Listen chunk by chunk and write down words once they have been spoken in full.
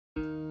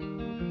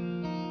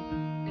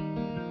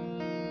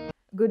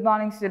Good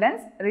morning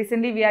students.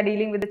 Recently we are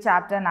dealing with the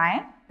chapter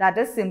 9, that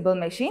is simple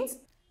machines.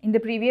 In the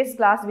previous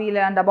class we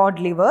learned about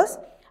levers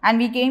and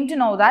we came to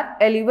know that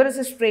a lever is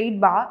a straight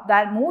bar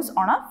that moves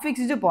on a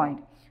fixed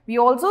point. We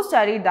also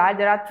studied that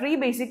there are three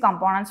basic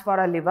components for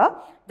a lever,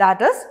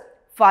 that is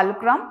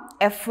fulcrum,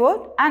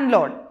 effort and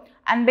load.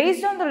 And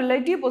based on the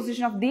relative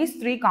position of these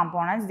three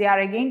components, they are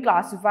again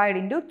classified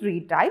into three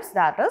types,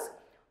 that is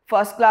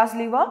first class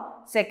lever,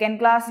 second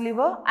class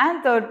lever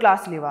and third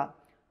class lever.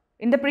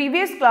 In the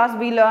previous class,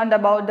 we learned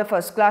about the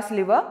first class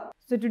lever.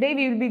 So today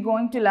we will be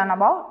going to learn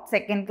about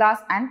second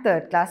class and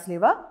third class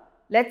lever.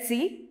 Let's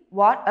see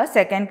what a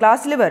second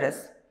class lever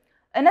is.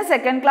 In a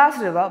second class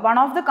lever, one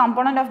of the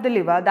component of the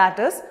lever, that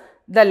is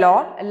the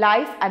load,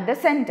 lies at the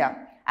center.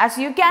 As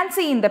you can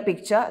see in the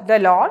picture, the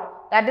load,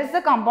 that is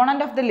the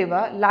component of the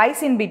lever,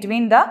 lies in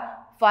between the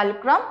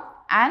fulcrum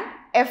and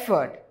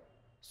effort.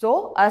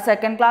 So a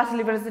second class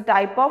lever is the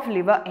type of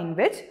lever in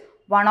which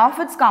one of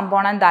its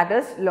component, that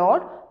is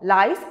load,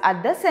 lies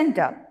at the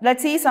center.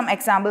 Let's see some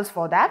examples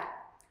for that.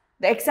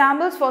 The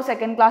examples for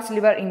second class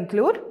lever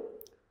include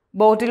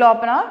bottle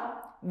opener,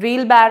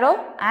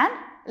 wheelbarrow and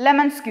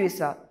lemon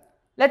squeezer.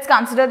 Let's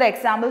consider the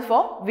example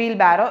for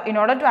wheelbarrow in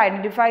order to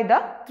identify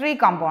the three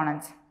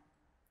components.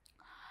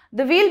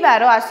 The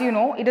wheelbarrow, as you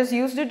know, it is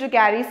used to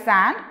carry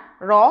sand,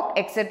 rock,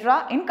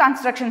 etc. in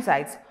construction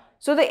sites.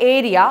 So the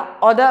area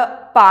or the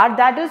part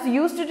that is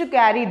used to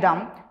carry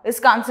them is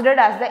considered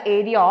as the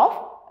area of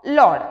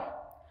load.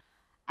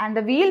 And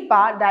the wheel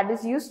part that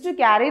is used to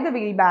carry the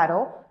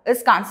wheelbarrow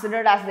is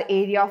considered as the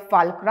area of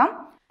fulcrum,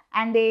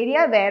 and the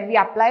area where we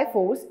apply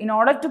force in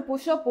order to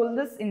push or pull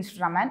this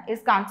instrument is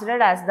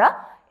considered as the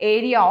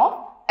area of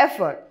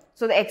effort.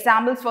 So the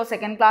examples for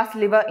second class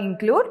lever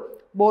include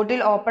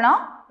bottle opener,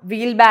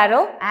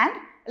 wheelbarrow and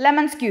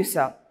lemon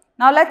squeezer.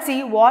 Now let's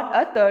see what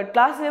a third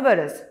class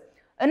lever is.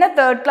 In a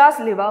third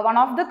class lever, one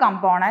of the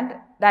component,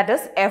 that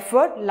is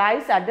effort,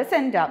 lies at the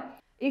center.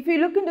 If you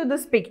look into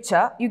this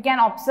picture, you can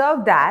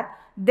observe that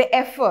the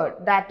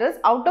effort, that is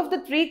out of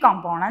the three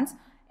components,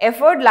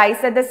 effort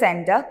lies at the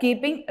center,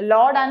 keeping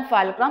load and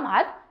fulcrum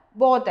at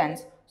both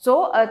ends.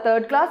 So a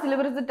third class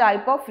lever is the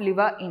type of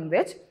lever in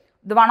which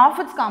the one of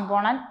its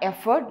component,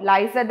 effort,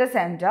 lies at the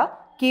center,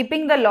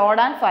 keeping the load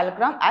and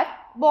fulcrum at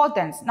both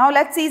ends. Now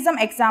let's see some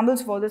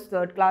examples for this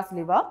third class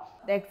lever.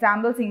 The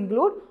examples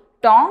include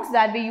tongs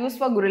that we use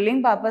for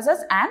grilling purposes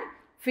and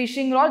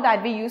fishing rod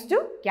that we use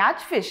to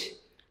catch fish.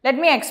 Let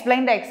me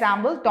explain the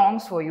example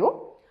tongs for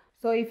you.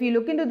 So if you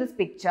look into this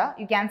picture,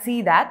 you can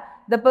see that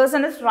the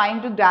person is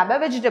trying to grab a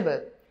vegetable.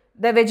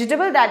 The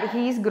vegetable that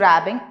he is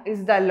grabbing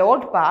is the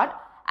load part,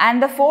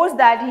 and the force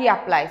that he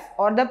applies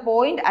or the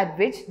point at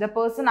which the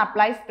person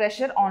applies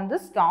pressure on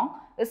this tong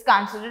is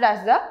considered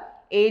as the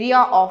area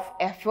of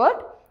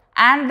effort,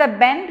 and the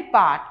bend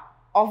part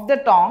of the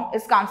tong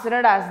is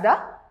considered as the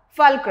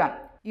fulcrum.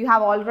 You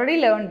have already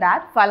learned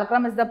that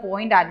fulcrum is the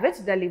point at which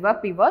the lever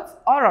pivots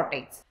or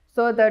rotates.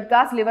 So third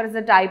class lever is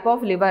the type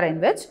of lever in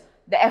which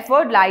the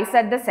effort lies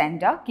at the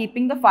center,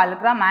 keeping the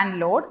fulcrum and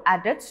load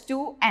at its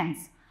two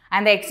ends.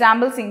 And the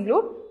examples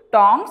include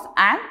tongs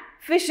and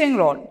fishing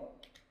rod.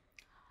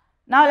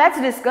 Now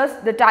let's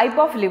discuss the type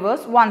of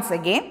levers once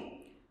again.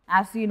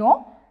 As you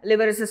know,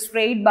 lever is a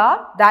straight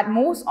bar that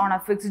moves on a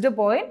fixed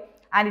point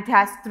and it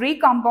has three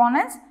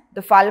components,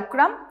 the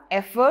fulcrum,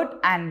 effort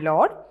and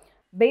load.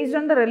 Based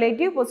on the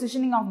relative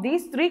positioning of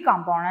these three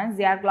components,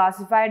 they are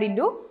classified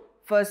into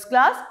first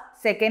class,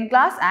 second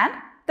class and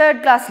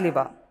third class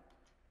lever.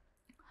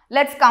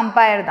 Let's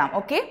compare them,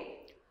 okay?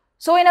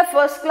 So in a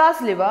first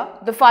class lever,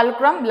 the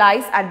fulcrum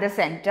lies at the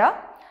center,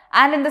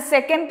 and in the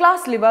second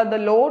class lever, the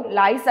load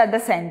lies at the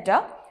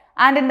center,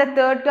 and in the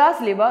third class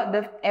lever,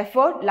 the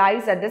effort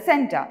lies at the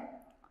center.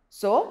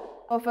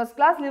 So a first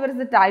class lever is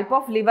the type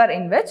of lever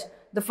in which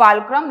the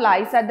fulcrum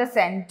lies at the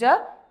center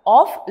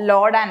of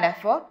load and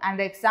effort, and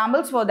the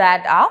examples for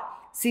that are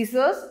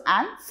scissors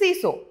and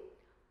seesaw.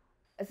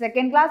 A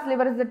second class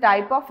lever is the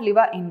type of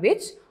lever in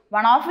which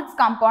one of its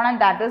component,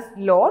 that is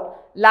load,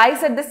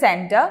 lies at the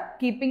center,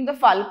 keeping the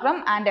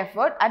fulcrum and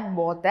effort at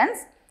both ends.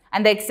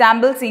 And the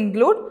examples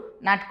include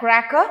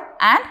nutcracker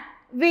and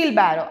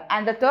wheelbarrow.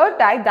 And the third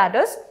type, that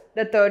is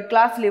the third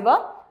class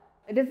lever.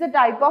 It is the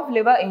type of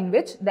lever in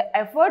which the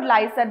effort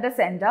lies at the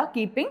center,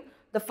 keeping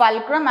the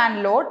fulcrum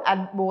and load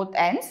at both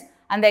ends.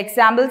 And the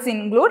examples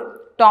include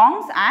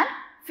tongs and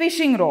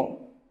fishing rod.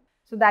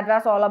 So that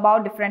was all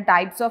about different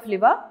types of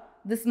lever.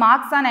 This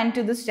marks an end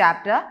to this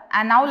chapter,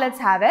 and now let's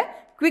have a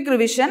quick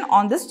revision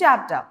on this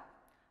chapter.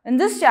 In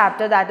this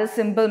chapter, that is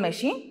simple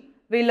machine,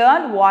 we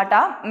learned what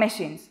are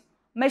machines.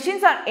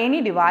 Machines are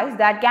any device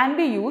that can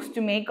be used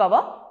to make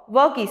our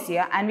work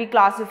easier, and we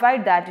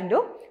classified that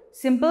into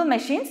simple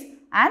machines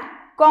and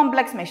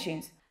complex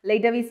machines.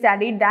 Later we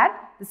studied that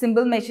the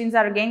simple machines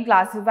are again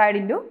classified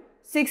into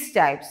 6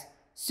 types.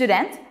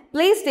 Students,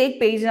 please take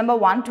page number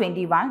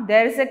 121.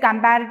 There is a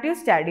comparative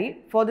study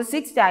for the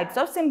 6 types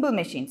of simple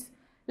machines.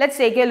 Let's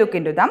take a look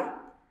into them.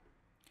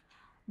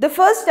 The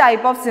first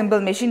type of simple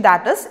machine,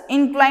 that is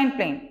inclined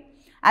plane.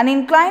 An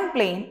inclined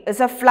plane is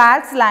a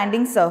flat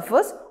slanting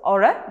surface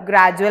or a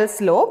gradual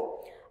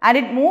slope. and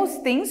it moves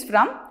things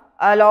from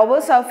a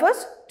lower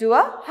surface to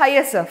a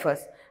higher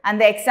surface. And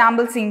the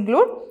examples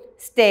include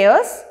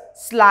stairs,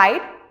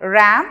 slide,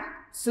 ramp,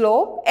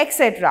 slope,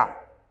 etc.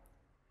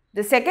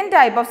 The second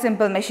type of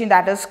simple machine,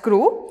 that is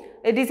screw.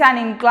 It is an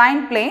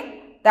inclined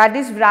plane that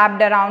is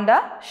wrapped around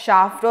a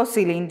shaft or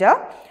cylinder,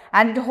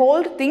 and it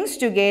holds things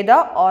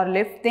together or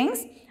lift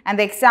things. And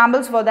the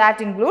examples for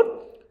that include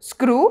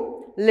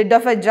screw, lid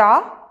of a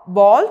jar,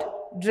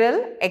 bolt,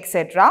 drill,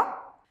 etc.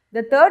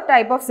 The third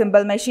type of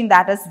simple machine,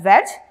 that is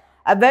wedge.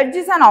 A wedge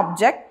is an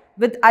object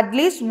with at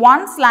least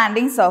one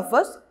slanting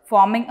surface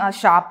forming a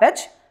sharp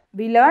edge.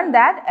 We learned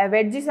that a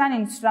wedge is an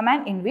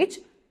instrument in which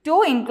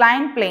two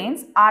inclined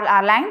planes are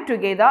aligned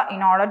together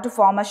in order to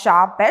form a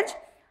sharp edge,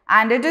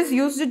 and it is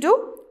used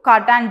to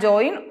cut and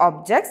join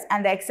objects.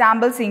 And the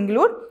examples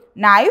include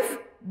knife,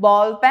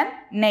 ball pen,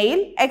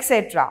 nail,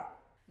 etc.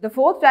 The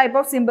fourth type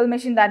of simple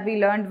machine that we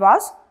learned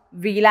was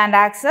wheel and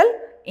axle.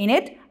 In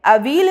it, a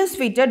wheel is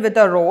fitted with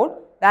a rod,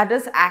 that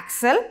is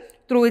axle,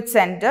 through its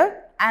center,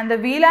 and the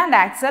wheel and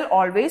axle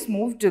always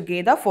move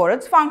together for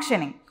its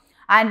functioning.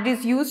 And it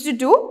is used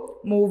to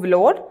move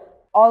load.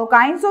 All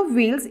kinds of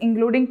wheels,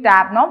 including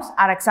tab knobs,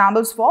 are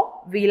examples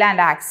for wheel and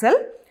axle.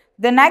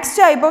 The next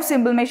type of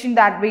simple machine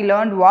that we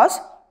learned was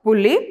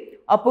pulley.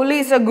 A pulley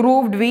is a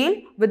grooved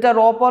wheel with a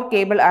rope or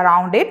cable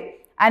around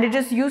it, and it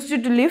is used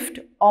to lift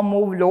or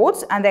move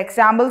loads. And the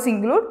examples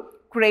include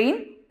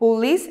crane,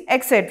 pulleys,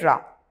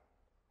 etc.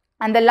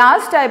 And the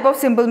last type of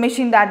simple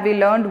machine that we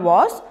learned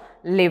was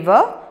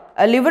lever.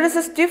 A lever is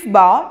a stiff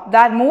bar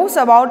that moves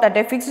about at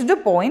a fixed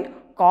point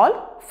called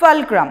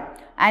fulcrum,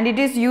 and it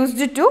is used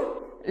to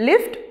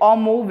lift or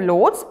move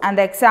loads. And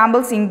the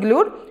examples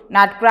include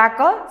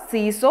nutcracker,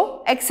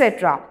 seesaw,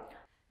 etc.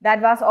 That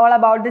was all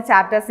about the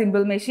chapter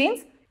simple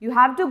machines. You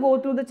have to go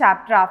through the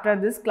chapter after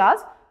this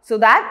class so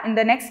that in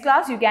the next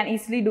class you can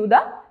easily do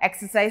the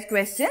exercise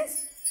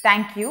questions.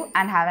 Thank you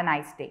and have a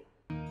nice day.